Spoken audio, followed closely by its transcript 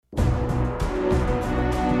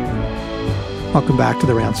Welcome back to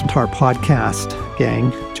the Ransomed Heart Podcast,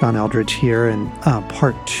 gang. John Eldredge here, and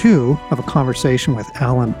part 2 of a conversation with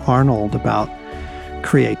Alan Arnold about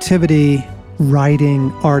creativity,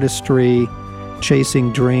 writing, artistry,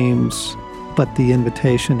 chasing dreams. But the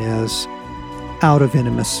invitation is out of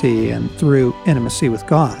intimacy and through intimacy with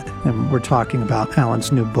God. And we're talking about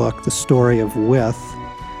Alan's new book, The Story of With,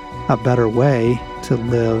 A Better Way to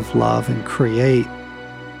Live, Love, and Create.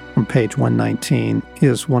 On page 119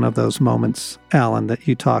 is one of those moments, Alan, that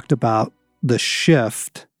you talked about, the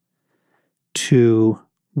shift to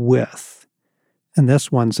with. And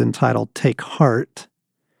this one's entitled Take Heart.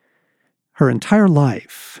 Her entire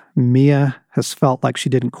life, Mia has felt like she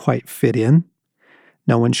didn't quite fit in.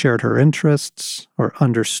 No one shared her interests or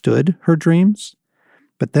understood her dreams.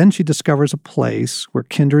 But then she discovers a place where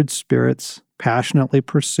kindred spirits passionately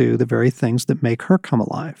pursue the very things that make her come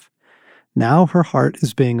alive. Now her heart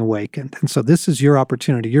is being awakened. And so this is your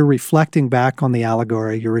opportunity. You're reflecting back on the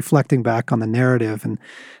allegory. You're reflecting back on the narrative. And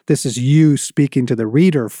this is you speaking to the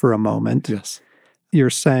reader for a moment. Yes. You're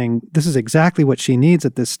saying this is exactly what she needs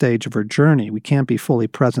at this stage of her journey. We can't be fully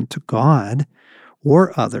present to God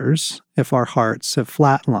or others if our hearts have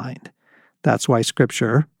flatlined. That's why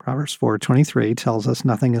Scripture, Proverbs 4:23, tells us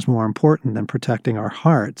nothing is more important than protecting our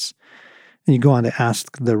hearts. And you go on to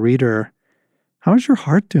ask the reader, how is your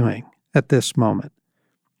heart doing at this moment?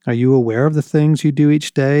 Are you aware of the things you do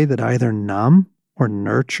each day that either numb or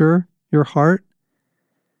nurture your heart?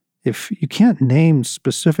 If you can't name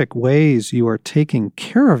specific ways you are taking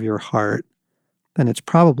care of your heart, then it's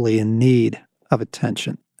probably in need of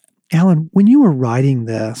attention. Alan, when you were writing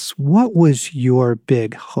this, what was your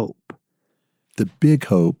big hope? The big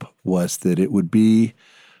hope was that it would be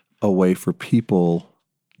a way for people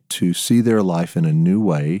to see their life in a new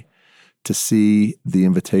way, to see the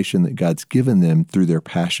invitation that God's given them through their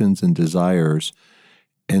passions and desires,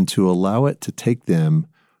 and to allow it to take them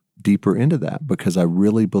deeper into that, because I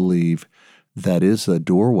really believe that is a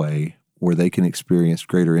doorway where they can experience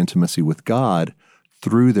greater intimacy with God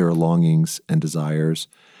through their longings and desires.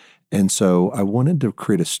 And so I wanted to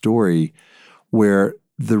create a story where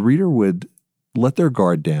the reader would let their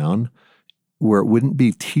guard down, where it wouldn't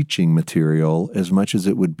be teaching material as much as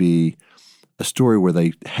it would be a story where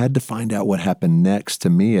they had to find out what happened next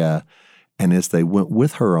to Mia. And as they went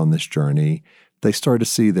with her on this journey, they started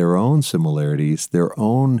to see their own similarities, their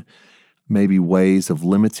own maybe ways of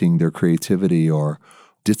limiting their creativity or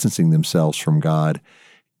distancing themselves from God,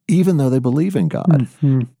 even though they believe in God.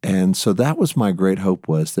 Mm-hmm. And so that was my great hope,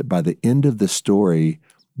 was that by the end of this story,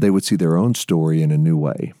 they would see their own story in a new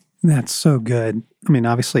way. That's so good. I mean,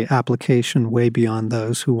 obviously, application way beyond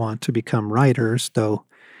those who want to become writers, though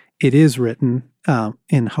it is written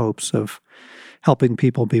in hopes of helping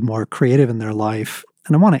people be more creative in their life.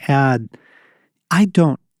 And I want to add, I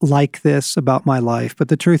don't like this about my life, but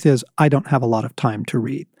the truth is I don't have a lot of time to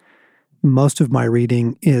read. Most of my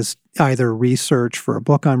reading is either research for a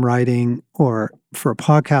book I'm writing or for a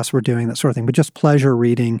podcast we're doing, that sort of thing. But just pleasure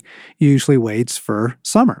reading usually waits for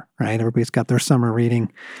summer, right? Everybody's got their summer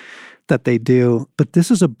reading that they do. But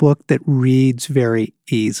this is a book that reads very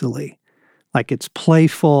easily. Like, it's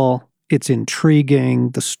playful, it's intriguing,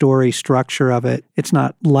 the story structure of it. It's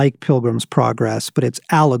not like Pilgrim's Progress, but it's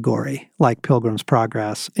allegory like Pilgrim's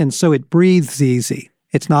Progress. And so it breathes easy.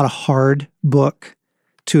 It's not a hard book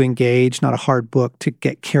to engage, not a hard book to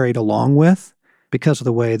get carried along with because of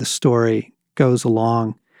the way the story goes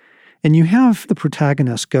along. And you have the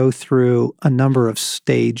protagonist go through a number of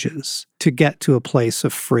stages to get to a place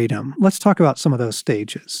of freedom. Let's talk about some of those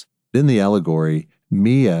stages. In the allegory,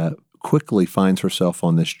 Mia quickly finds herself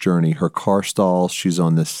on this journey. Her car stalls. She's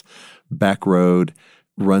on this back road,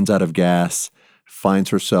 runs out of gas, finds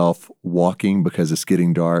herself walking because it's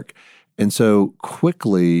getting dark. And so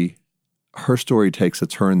quickly, her story takes a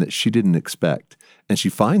turn that she didn't expect. And she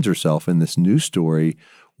finds herself in this new story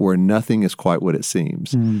where nothing is quite what it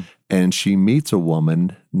seems. And she meets a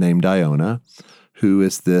woman named Iona, who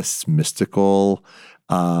is this mystical,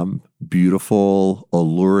 beautiful,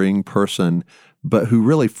 alluring person, but who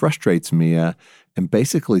really frustrates Mia and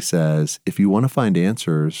basically says, if you want to find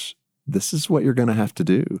answers, this is what you're going to have to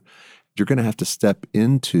do. You're going to have to step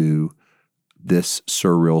into this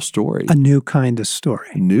surreal story. A new kind of story.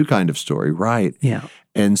 New kind of story, right. Yeah.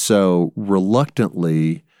 And so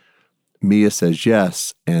reluctantly, Mia says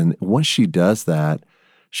yes. And once she does that,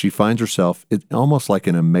 she finds herself almost like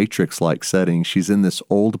in a Matrix-like setting. She's in this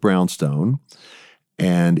old brownstone.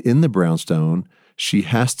 And in the brownstone, she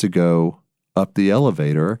has to go up the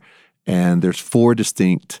elevator, and there's 4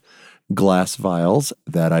 distinct glass vials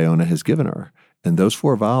that Iona has given her. And those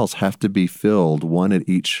 4 vials have to be filled, one at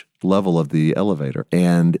each level of the elevator.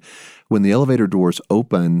 And when the elevator doors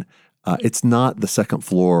open, it's not the second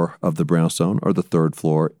floor of the brownstone or the third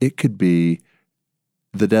floor. It could be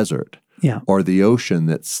the desert or the ocean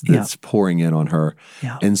that's pouring in on her.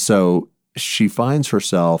 Yeah. And so she finds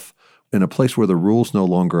herself in a place where the rules no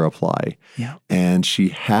longer apply. Yeah. And she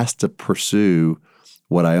has to pursue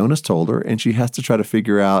what Iona's told her, and she has to try to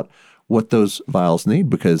figure out what those vials need,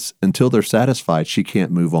 because until they're satisfied, she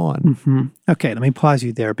can't move on. Mm-hmm. Okay, let me pause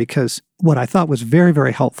you there, because what I thought was very,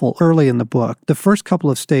 very helpful early in the book, the first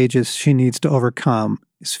couple of stages she needs to overcome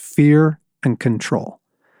is fear and control.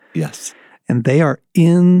 Yes. And they are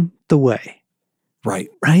in the way. Right.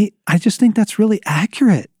 Right? I just think that's really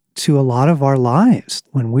accurate to a lot of our lives.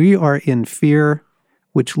 When we are in fear,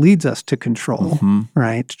 which leads us to control,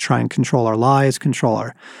 right? To try and control our lives, control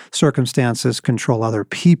our circumstances, control other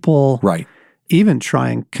people. Right. Even try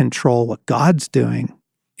and control what God's doing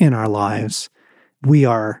in our lives. We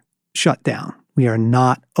are shut down. We are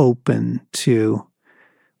not open to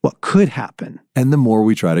what could happen. And the more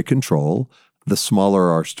we try to control, the smaller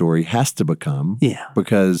our story has to become. Yeah.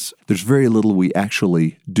 Because there's very little we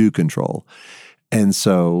actually do control. And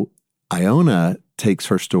so Iona takes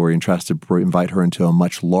her story and tries to invite her into a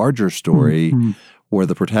much larger story where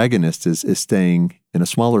the protagonist is staying in a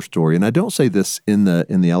smaller story. And I don't say this in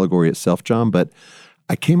the allegory itself, John, but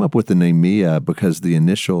I came up with the name Mia because the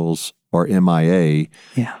initials are MIA.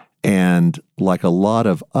 Yeah. And like a lot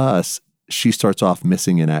of us, she starts off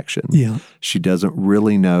missing in action. Yeah. She doesn't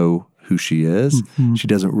really know who she is. She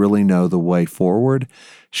doesn't really know the way forward.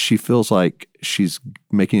 She feels like she's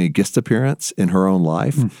making a guest appearance in her own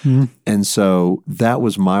life. And so that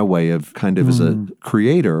was my way of kind of as a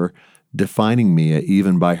creator defining Mia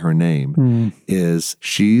even by her name is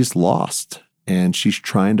she's lost and she's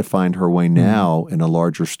trying to find her way now in a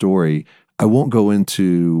larger story. I won't go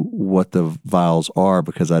into what the vials are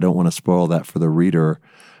because I don't want to spoil that for the reader.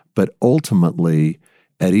 But ultimately,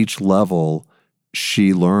 at each level,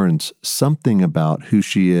 she learns something about who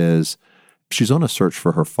she is. She's on a search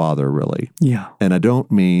for her father, really. Yeah. And I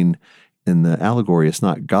don't mean in the allegory, it's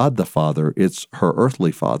not God the Father, it's her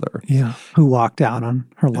earthly father. Yeah. Who walked out on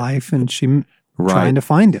her life and she trying to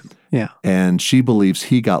find him. Yeah. And she believes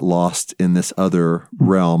he got lost in this other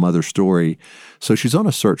realm, other story. So she's on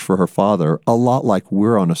a search for her father, a lot like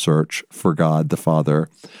we're on a search for God the Father.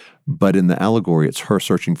 But in the allegory, it's her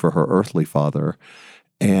searching for her earthly father.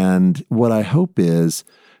 And what I hope is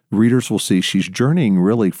readers will see she's journeying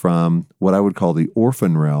really from what I would call the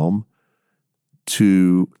orphan realm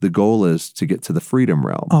to the goal is to get to the freedom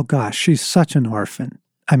realm. Oh gosh, she's such an orphan.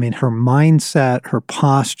 I mean, her mindset, her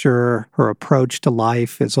posture, her approach to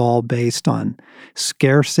life is all based on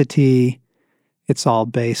scarcity. It's all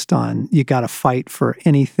based on you got to fight for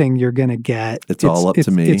anything you're going to get. It's all up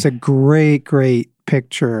to me. It's a great, great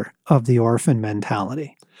picture of the orphan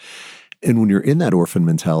mentality. And when you're in that orphan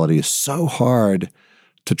mentality, it's so hard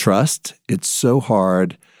to trust. It's so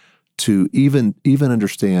hard to even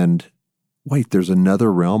understand, wait, there's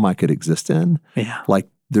another realm I could exist in? Yeah. Like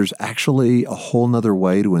there's actually a whole nother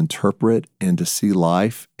way to interpret and to see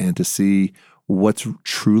life and to see what's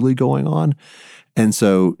truly going on. And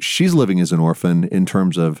so she's living as an orphan in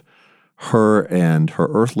terms of her and her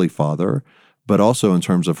earthly father, but also in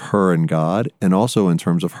terms of her and God, and also in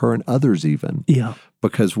terms of her and others even. Yeah.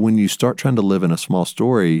 Because when you start trying to live in a small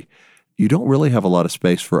story, you don't really have a lot of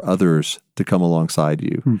space for others to come alongside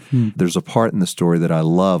you. There's a part in the story that I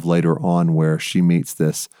love later on where she meets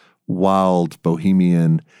this wild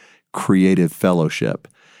bohemian creative fellowship.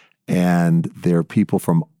 And there are people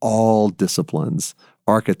from all disciplines,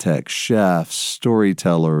 architects, chefs,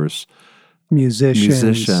 storytellers,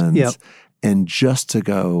 musicians. Yep. And just to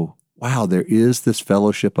go, wow, there is this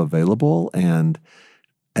fellowship available and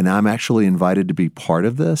I'm actually invited to be part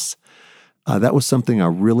of this. That was something I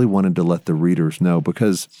really wanted to let the readers know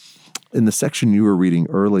because in the section you were reading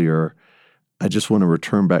earlier, I just want to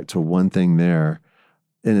return back to one thing there.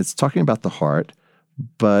 And it's talking about the heart,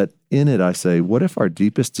 but in it I say, what if our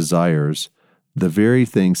deepest desires, the very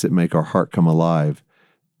things that make our heart come alive,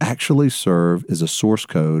 actually serve as a source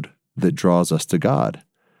code that draws us to God?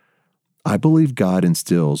 I believe God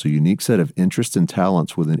instills a unique set of interests and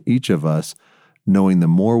talents within each of us, knowing the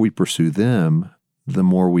more we pursue them, the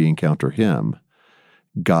more we encounter Him.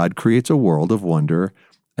 God creates a world of wonder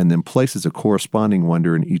and then places a corresponding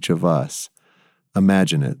wonder in each of us.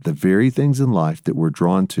 Imagine it, the very things in life that we're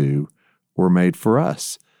drawn to were made for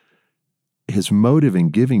us. His motive in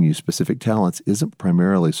giving you specific talents isn't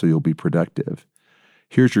primarily so you'll be productive.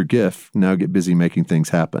 Here's your gift, now get busy making things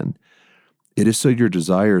happen. It is so your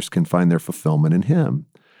desires can find their fulfillment in Him.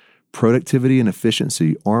 productivity and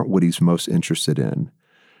efficiency aren't what he's most interested in.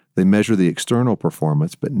 They measure the external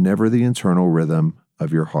performance, but never the internal rhythm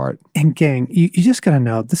of your heart. And gang, you just got to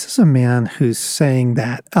know, this is a man who's saying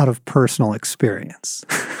that out of personal experience.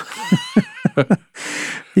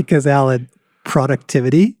 Because Alan,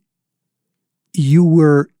 productivity, you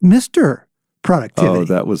were Mr. Productivity. Oh,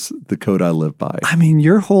 that was the code I lived by. I mean,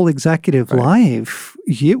 your whole executive life,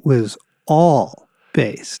 it was all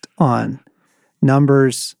based on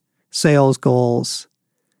numbers, sales goals,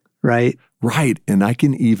 right? Right. And I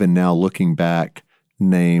can even now, looking back,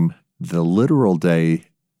 name the literal day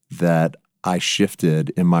that I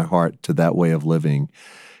shifted in my heart to that way of living.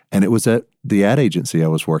 And it was at the ad agency I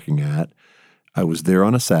was working at. I was there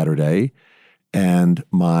on a Saturday, and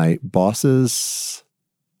my boss's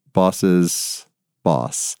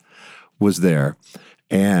boss was there.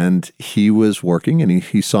 And he was working, and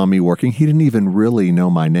he saw me working. He didn't even really know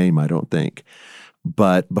my name, I don't think.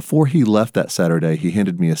 But before he left that Saturday, he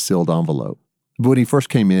handed me a sealed envelope. But when he first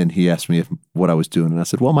came in, he asked me what I was doing. And I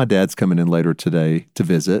said, well, my dad's coming in later today to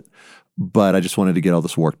visit, but I just wanted to get all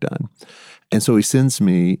this work done. And so he sends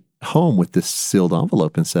me home with this sealed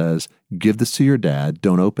envelope and says, give this to your dad,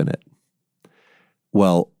 don't open it.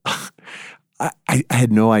 Well, I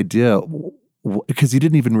had no idea because he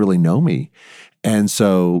didn't even really know me. And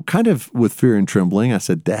so kind of with fear and trembling, I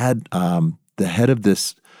said, Dad, the head of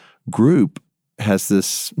this group has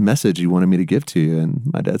this message he wanted me to give to you. And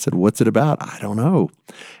my dad said, what's it about? I don't know.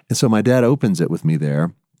 And so my dad opens it with me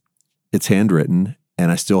there. It's handwritten,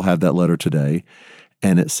 and I still have that letter today.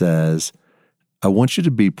 And it says, I want you to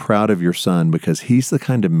be proud of your son because he's the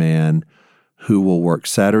kind of man who will work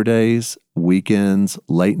Saturdays, weekends,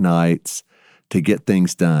 late nights to get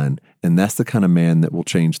things done. And that's the kind of man that will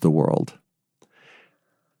change the world.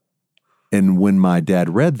 And when my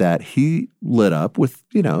dad read that, he lit up with,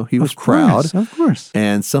 he was proud. Of course.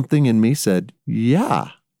 And something in me said,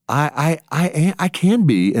 yeah, I can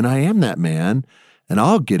be, and I am that man, and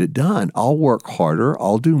I'll get it done. I'll work harder.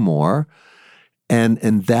 I'll do more. And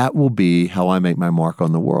that will be how I make my mark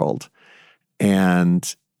on the world.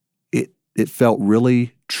 And it felt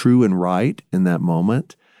really true and right in that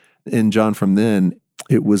moment. And John, from then,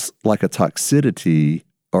 it was like a toxicity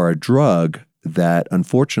or a drug that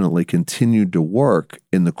unfortunately continued to work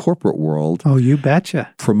in the corporate world. Oh, you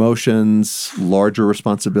betcha. Promotions, larger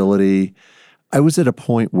responsibility. I was at a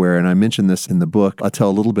point where, and I mentioned this in the book, I tell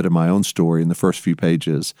a little bit of my own story in the first few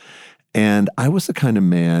pages. And I was the kind of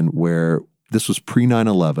man where this was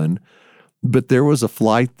pre-9/11, but there was a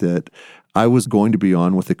flight that I was going to be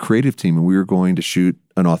on with a creative team, and we were going to shoot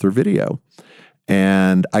an author video.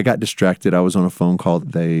 And I got distracted. I was on a phone call.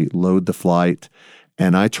 They load the flight,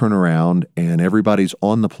 and I turn around, and everybody's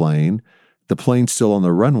on the plane. The plane's still on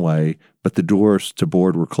the runway, but the doors to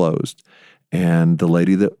board were closed. And the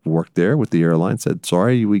lady that worked there with the airline said,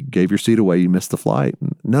 sorry, we gave your seat away. You missed the flight.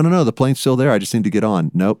 And, no, the plane's still there. I just need to get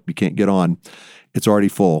on. Nope, you can't get on. It's already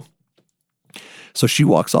full. So she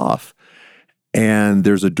walks off. And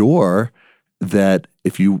there's a door that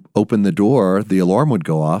if you open the door, the alarm would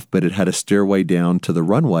go off, but it had a stairway down to the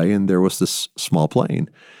runway, and there was this small plane.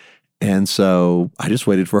 And so I just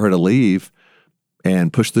waited for her to leave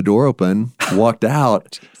and pushed the door open, walked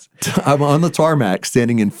out. I'm on the tarmac,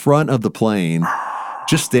 standing in front of the plane,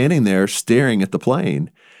 just standing there staring at the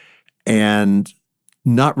plane and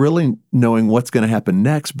not really knowing what's going to happen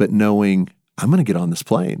next, but knowing I'm going to get on this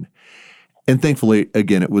plane. And thankfully,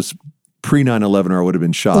 again, it was pre-9/11 or I would have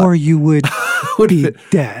been shot. Or you would be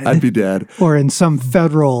dead. I'd be dead. Or in some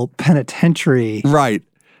federal penitentiary. Right.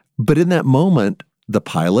 But in that moment, the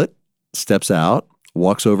pilot steps out,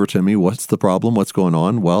 walks over to me. What's the problem? What's going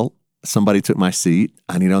on? Well, somebody took my seat.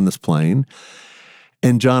 I need on this plane.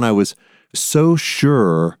 And John, I was so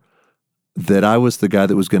sure that I was the guy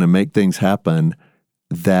that was going to make things happen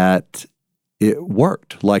that it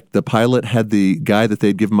worked. Like the pilot had the guy that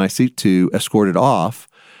they'd given my seat to escorted off.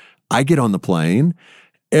 I get on the plane.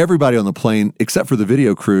 Everybody on the plane, except for the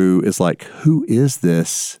video crew, is like, who is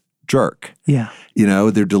this jerk? Yeah.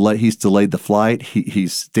 He's delayed the flight.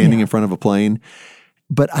 He's standing in front of a plane.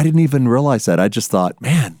 But I didn't even realize that. I just thought,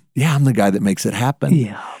 man, yeah, I'm the guy that makes it happen.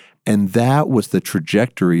 Yeah. And that was the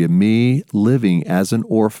trajectory of me living as an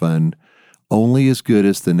orphan, only as good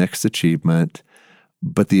as the next achievement.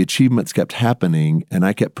 But the achievements kept happening, and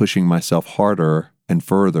I kept pushing myself harder and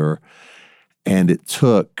further. And it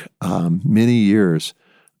took many years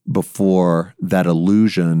before that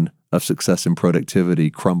illusion of success and productivity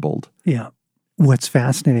crumbled. Yeah. What's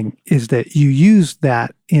fascinating is that you use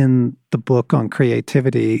that in the book on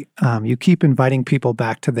creativity. You keep inviting people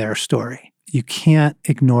back to their story. You can't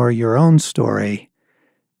ignore your own story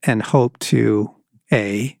and hope to,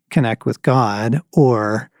 A, connect with God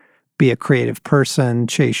or be a creative person,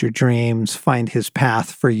 chase your dreams, find his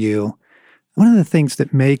path for you. One of the things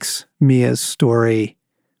that makes Mia's story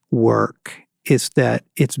work is that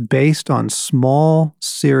it's based on small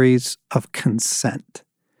series of consent.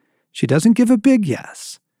 She doesn't give a big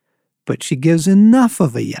yes, but she gives enough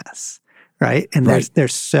of a yes, right? And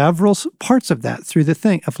there's several parts of that through the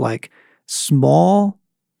thing of like small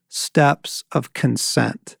steps of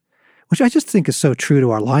consent, which I just think is so true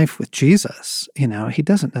to our life with Jesus. You know, he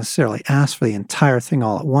doesn't necessarily ask for the entire thing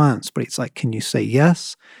all at once, but he's like, can you say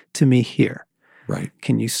yes to me here? Right.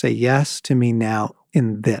 Can you say yes to me now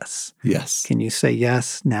in this? Yes. Can you say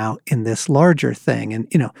yes now in this larger thing? And,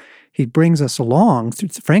 you know, he brings us along,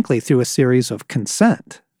 frankly, through a series of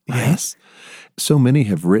consent. Right? Yes. So many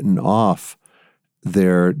have written off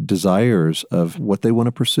their desires of what they want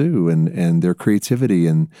to pursue and their creativity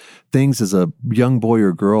and things as a young boy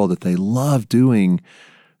or girl that they love doing.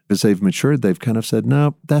 As they've matured, they've kind of said,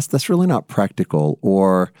 no, that's really not practical.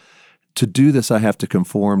 Or to do this, I have to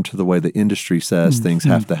conform to the way the industry says things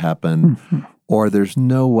have to happen. Or there's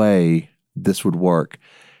no way this would work.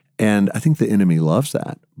 And I think the enemy loves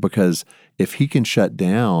that, because if he can shut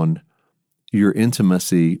down your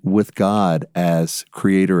intimacy with God as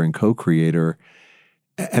creator and co-creator,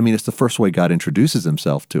 I mean, it's the first way God introduces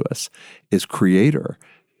himself to us, is creator.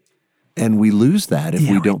 And we lose that if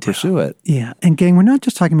we don't pursue it. Yeah. And gang, we're not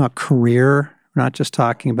just talking about career. We're not just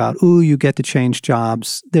talking about, you get to change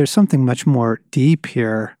jobs. There's something much more deep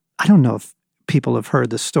here. I don't know if people have heard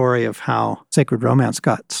the story of how Sacred Romance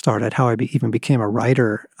got started, how I even became a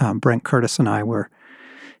writer. Brent Curtis and I were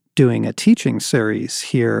doing a teaching series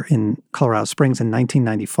here in Colorado Springs in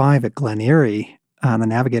 1995 at Glen Erie, the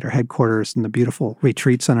Navigator headquarters in the beautiful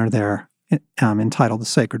retreat center there, entitled The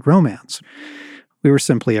Sacred Romance. We were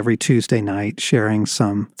simply every Tuesday night sharing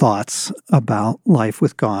some thoughts about life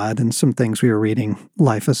with God and some things we were reading,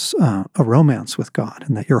 life as a romance with God,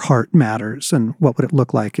 and that your heart matters, and what would it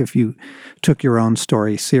look like if you took your own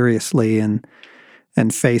story seriously and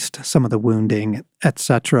faced some of the wounding,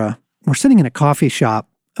 etc. We're sitting in a coffee shop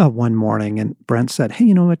one morning, and Brent said, hey,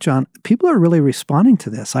 you know what, John? People are really responding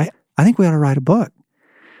to this. I think we ought to write a book.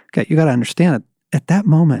 Okay, you got to understand it. At that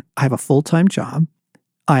moment, I have a full-time job.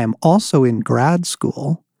 I am also in grad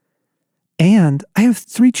school, and I have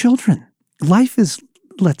 3 children. Life is,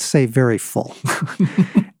 let's say, very full.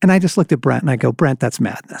 And I just looked at Brent and I go, Brent, that's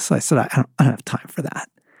madness. I said, I don't have time for that.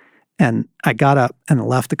 And I got up and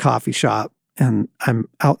left the coffee shop, and I'm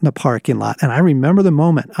out in the parking lot. And I remember the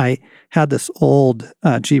moment. I had this old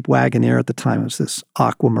Jeep Wagoneer at the time. It was this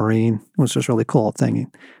aquamarine. It was this really cool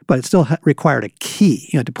thing. But it still required a key.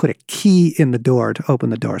 You had to put a key in the door to open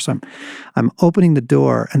the door. So I'm opening the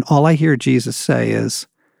door, and all I hear Jesus say is,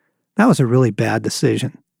 that was a really bad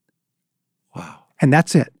decision. Wow. And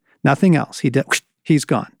that's it. Nothing else. He's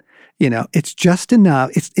gone. You know, it's just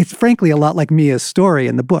enough. It's frankly a lot like Mia's story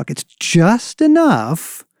in the book. It's just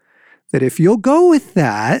enough that if you'll go with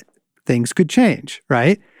that, things could change,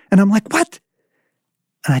 right? And I'm like, what?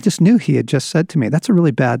 And I just knew he had just said to me, that's a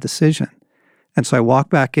really bad decision. And so I walked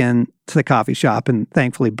back in to the coffee shop, and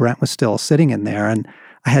thankfully Brent was still sitting in there, and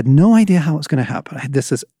I had no idea how it was going to happen.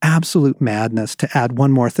 This is absolute madness to add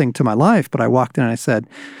one more thing to my life. But I walked in and I said,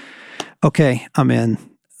 okay, I'm in.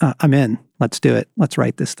 Let's do it. Let's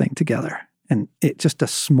write this thing together. And it just a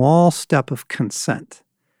small step of consent.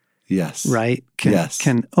 Yes. Right?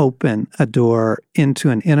 Can open a door into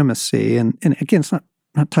an intimacy. And again, it's not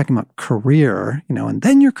talking about career, you know, and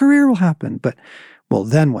then your career will happen. But, well,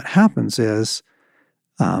 then what happens is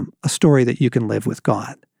a story that you can live with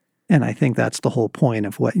God. And I think that's the whole point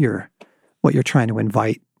of what you're trying to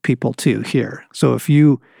invite people to here. So if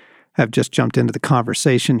you have just jumped into the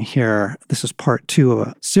conversation here, this is part 2 of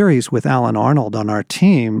a series with Alan Arnold on our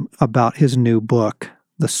team about his new book,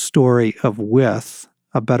 The Story of With,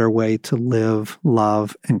 A Better Way to Live,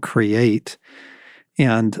 Love, and Create.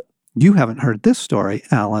 And you haven't heard this story,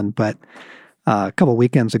 Alan, but a couple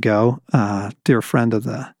weekends ago, a dear friend of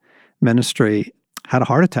the ministry had a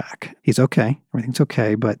heart attack. He's okay. Everything's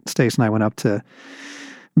okay. But Stace and I went up to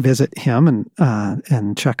visit him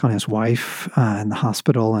and check on his wife in the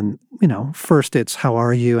hospital. And, you know, first it's, how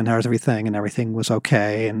are you and how's everything? And everything was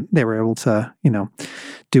okay. And they were able to, you know,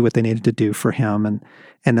 do what they needed to do for him.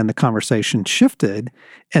 And then the conversation shifted.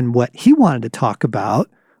 And what he wanted to talk about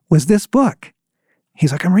was this book.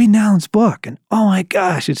 He's like, I'm reading Alan's book. And oh my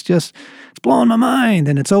gosh, it's blowing my mind.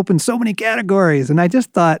 And it's opened so many categories. And I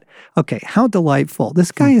just thought, okay, how delightful. This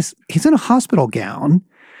guy he's in a hospital gown,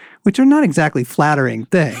 which are not exactly flattering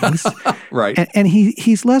things. Right. And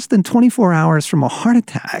he's less than 24 hours from a heart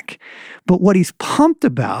attack. But what he's pumped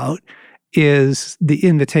about is the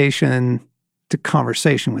invitation to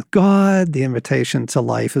conversation with God, the invitation to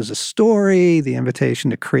life as a story, the invitation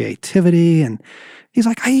to creativity. And he's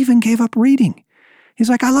like, I even gave up reading. He's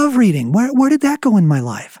like, I love reading. Where did that go in my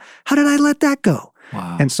life? How did I let that go?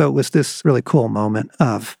 Wow. And so it was this really cool moment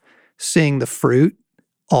of seeing the fruit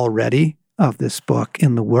already of this book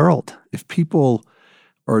in the world. If people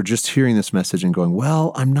are just hearing this message and going,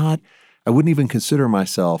 well, I wouldn't even consider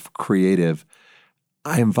myself creative,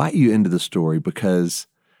 I invite you into the story because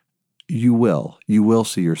you will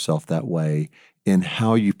see yourself that way in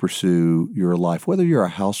how you pursue your life, whether you're a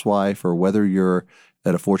housewife or whether you're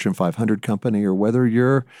at a Fortune 500 company or whether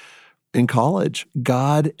you're in college.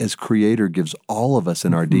 God as creator gives all of us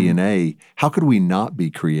in our DNA. How could we not be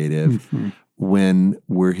creative when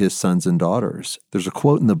we're his sons and daughters? There's a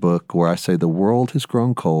quote in the book where I say, the world has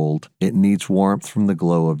grown cold. It needs warmth from the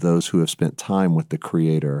glow of those who have spent time with the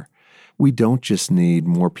creator. We don't just need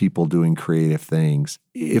more people doing creative things.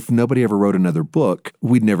 If nobody ever wrote another book,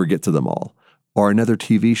 we'd never get to them all. Or another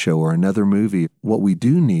TV show or another movie. What we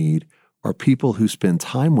do need are people who spend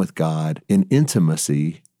time with God in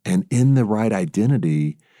intimacy and in the right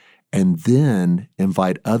identity, and then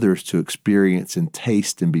invite others to experience and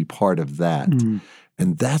taste and be part of that.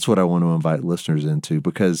 And that's what I want to invite listeners into,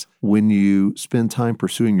 because when you spend time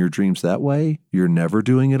pursuing your dreams that way, you're never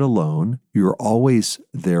doing it alone. You're always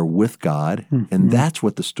there with God. And that's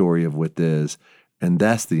what the story of With is. And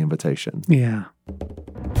that's the invitation. Yeah.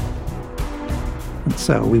 And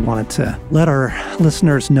so we wanted to let our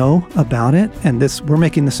listeners know about it. And we're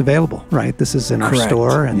making this available, right? This is in our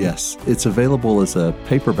store. And yes, it's available as a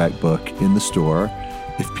paperback book in the store.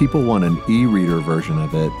 If people want an e-reader version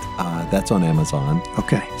of it, that's on Amazon.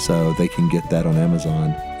 Okay. So they can get that on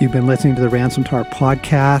Amazon. You've been listening to the Ransomed Heart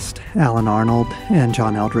podcast. Alan Arnold and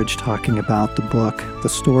John Eldredge talking about the book, The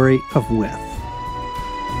Story of With.